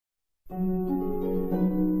I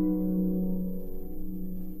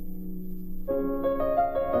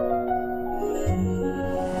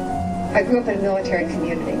grew up in a military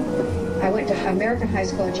community. I went to American High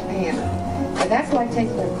School in Japan. But that's like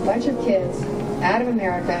taking a bunch of kids out of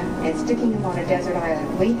America and sticking them on a desert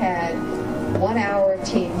island. We had 1 hour of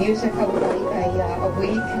teen music a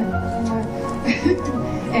week,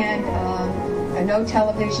 and no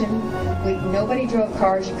television. Nobody drove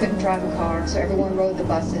cars. You couldn't drive a car, so everyone rode the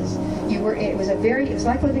buses. It was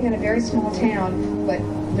like living in a very small town, but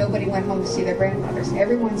nobody went home to see their grandmothers.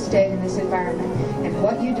 Everyone stayed in this environment, and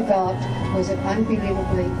what you developed was an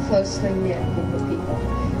unbelievably closely knit group of people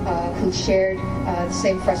who shared the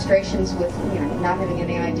same frustrations with, not having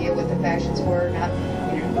any idea what the fashions were, not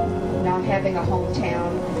having a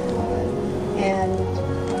hometown, and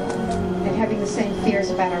having the same fears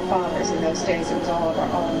about our fathers. In those days, it was all of our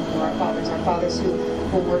fathers who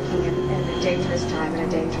were working in a dangerous time in a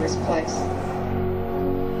dangerous place.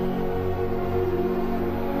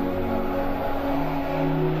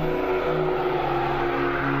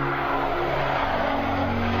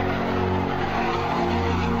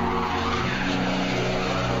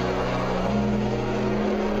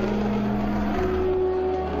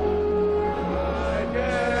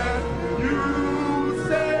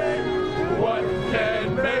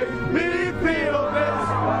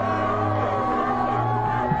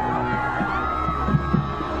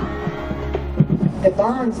 The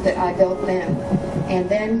bonds that I built then and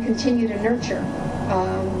then continue to nurture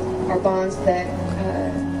are bonds that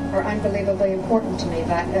are unbelievably important to me.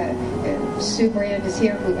 Sue Brand is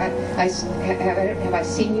here. Have I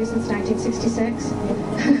seen you since 1966?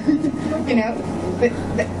 But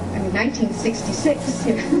 1966.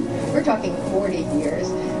 We're talking 40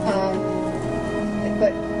 years.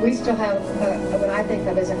 But we still have what I think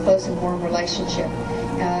of as a close and warm relationship.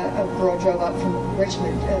 A girl drove up from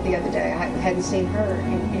Richmond the other day. I hadn't seen her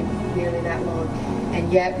in nearly that long.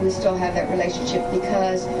 And yet we still have that relationship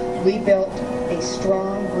because we built a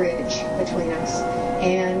strong bridge between us.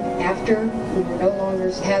 And after we were no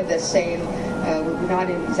longer have the same, we were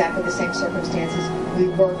not in exactly the same circumstances, we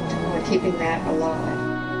worked on keeping that alive.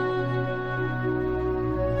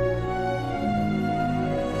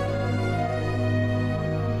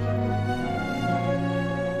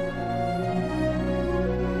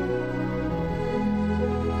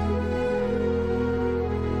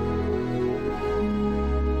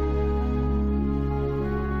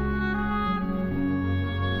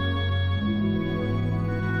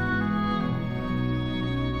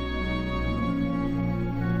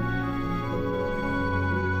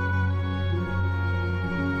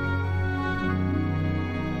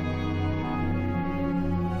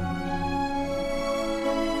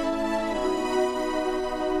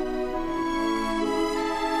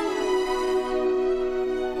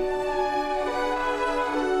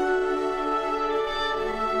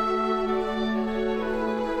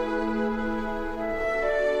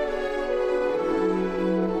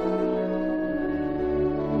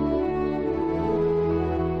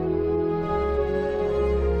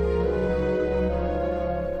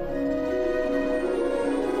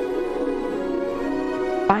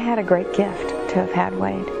 I had a great gift to have had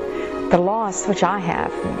Wade. The loss, which I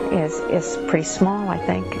have, is pretty small, I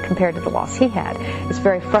think, compared to the loss he had. It's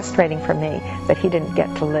very frustrating for me that he didn't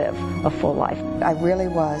get to live a full life. I really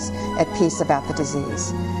was at peace about the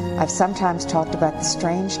disease. I've sometimes talked about the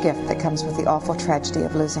strange gift that comes with the awful tragedy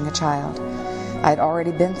of losing a child. I had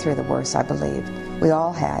already been through the worst, I believe. We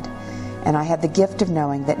all had. And I had the gift of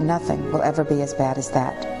knowing that nothing will ever be as bad as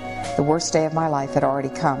that. The worst day of my life had already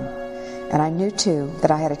come. And I knew, too, that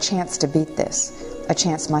I had a chance to beat this, a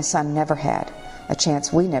chance my son never had, a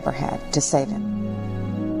chance we never had to save him.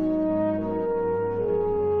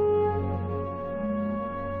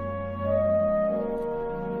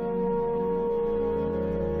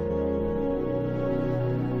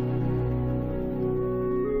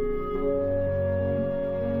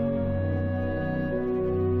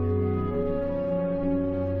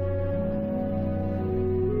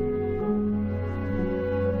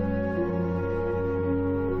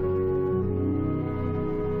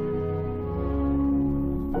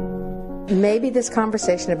 Maybe this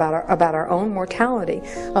conversation about our own mortality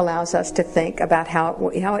allows us to think about how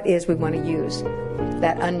it is we want to use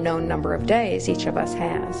that unknown number of days each of us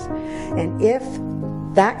has. And if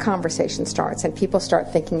that conversation starts and people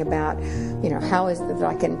start thinking about, how is it that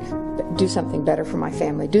I can do something better for my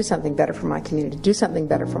family, do something better for my community, do something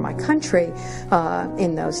better for my country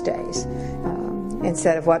in those days,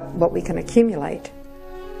 instead of what we can accumulate.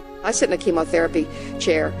 I sit in a chemotherapy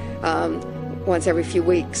chair once every few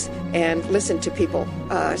weeks and listen to people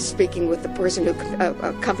speaking with the person who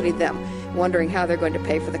accompanied them, wondering how they're going to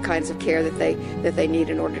pay for the kinds of care that they need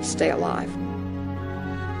in order to stay alive.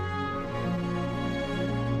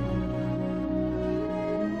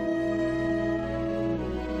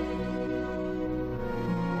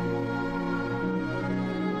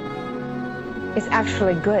 It's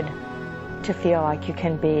actually good to feel like you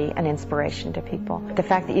can be an inspiration to people. The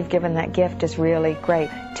fact that you've given that gift is really great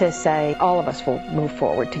to say all of us will move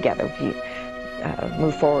forward together.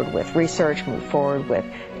 Move forward with research, move forward with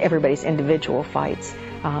everybody's individual fights.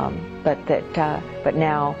 But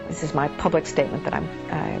now this is my public statement that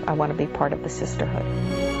I want to be part of the sisterhood.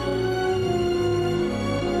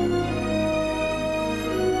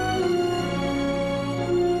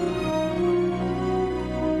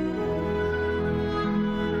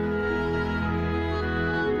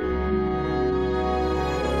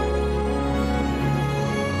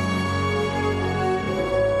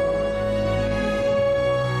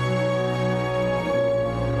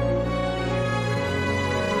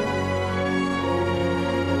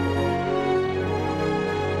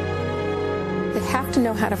 Have to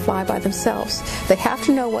know how to fly by themselves. They have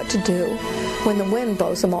to know what to do when the wind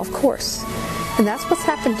blows them off course. And that's what's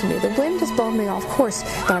happened to me. The wind has blown me off course,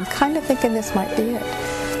 but I'm kind of thinking this might be it.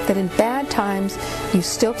 That in bad times, you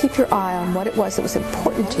still keep your eye on what it was that was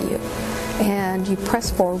important to you, and you press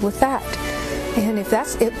forward with that. And if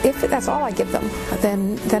that's all I give them,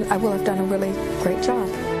 then I will have done a really great job.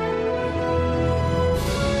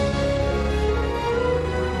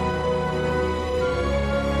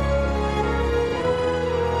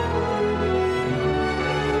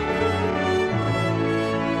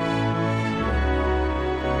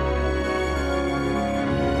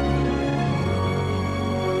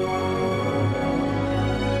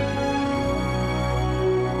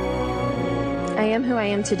 I am who I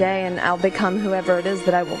am today, and I'll become whoever it is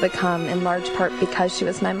that I will become, in large part because she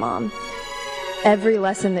was my mom. Every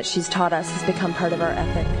lesson that she's taught us has become part of our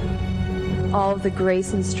ethic. All of the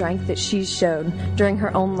grace and strength that she's showed during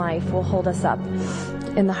her own life will hold us up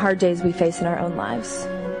in the hard days we face in our own lives.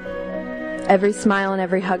 Every smile and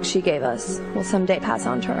every hug she gave us will someday pass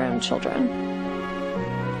on to our own children.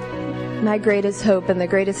 My greatest hope and the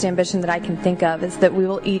greatest ambition that I can think of is that we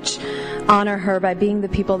will each honor her by being the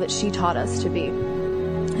people that she taught us to be,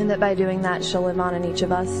 and that by doing that she'll live on in each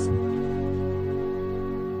of us.